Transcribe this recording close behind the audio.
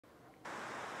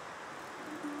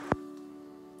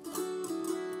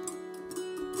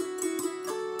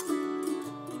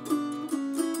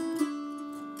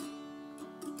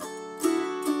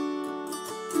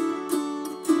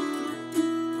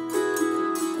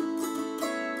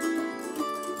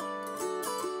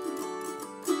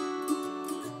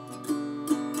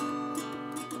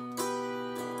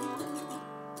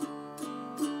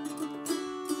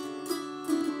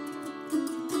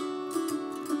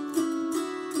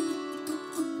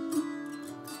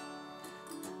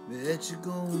Bet you're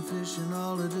going fishing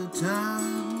all of the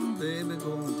time, baby,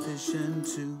 going fishing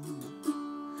too.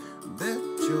 Bet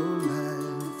your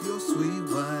life your sweet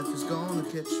wife is gonna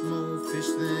catch more fish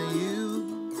than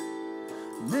you.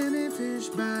 Many fish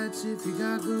bites if you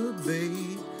got good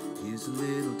bait. Here's a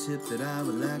little tip that I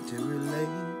would like to relate.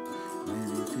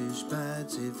 Many fish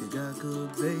bites if you got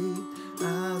good bait.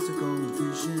 Eyes are going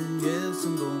fishing, yes,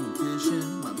 I'm going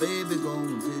fishing. My baby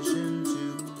going fishing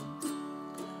too.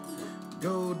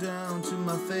 Go down to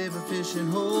my favorite fishing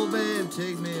hole, babe,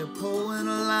 take me a pole and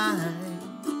a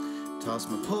line. Toss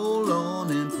my pole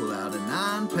on and pull out a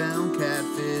 9-pound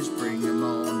catfish. Bring him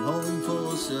on home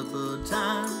for supper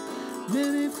time.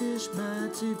 Many fish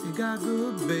bites if you got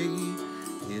good bait.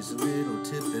 Here's a little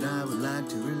tip that I would like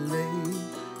to relate.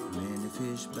 Many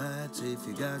fish bites if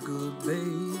you got good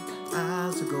bait.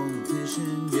 Eyes are going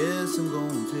fishing, yes, I'm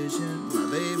going fishing. My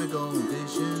baby going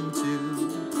fishing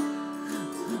too.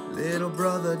 Little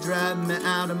brother driving me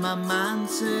out of my mind,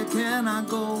 said, can I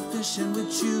go fishing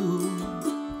with you?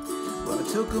 Well, I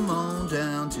took him on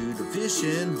down to the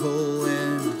fishing hole,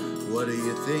 and what do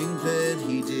you think that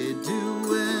he did do?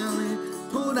 Well, he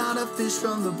pulled out a fish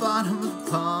from the bottom of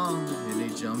the pond, and he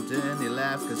jumped and he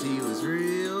laughed cause he was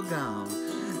real gone.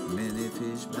 Many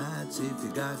fish bites if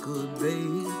you got good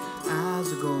bait.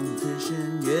 Eyes are going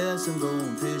fishing, yes, I'm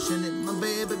going fishing. And my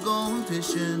baby going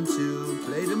fishing too.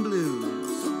 Play them blues.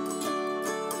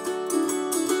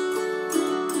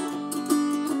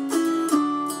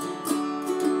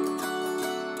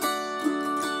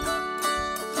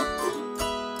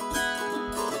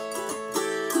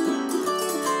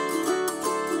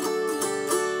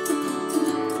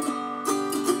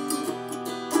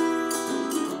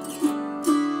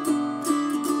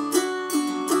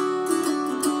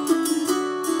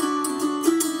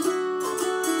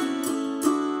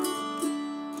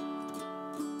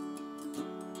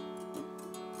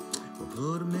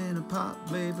 Put 'em in a pot,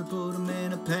 baby, put 'em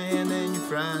in a pan, and you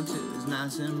fry until it's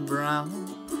nice and brown.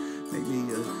 Make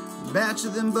me a batch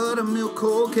of them buttermilk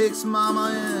cold cakes,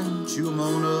 mama, and chew 'em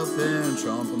on up and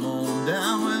tromp 'em on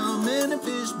down. Well, many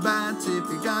fish bites if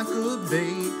you got good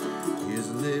bait. Here's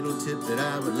a little tip that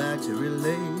I would like to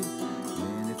relate.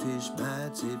 Many fish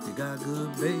bites if you got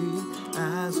good bait.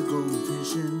 Eyes are going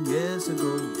fishing, yes, I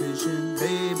go fishing,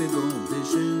 baby, going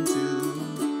fishing too.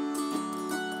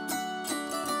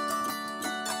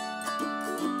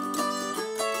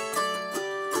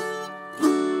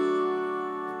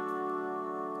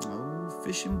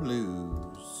 Fishing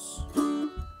blues.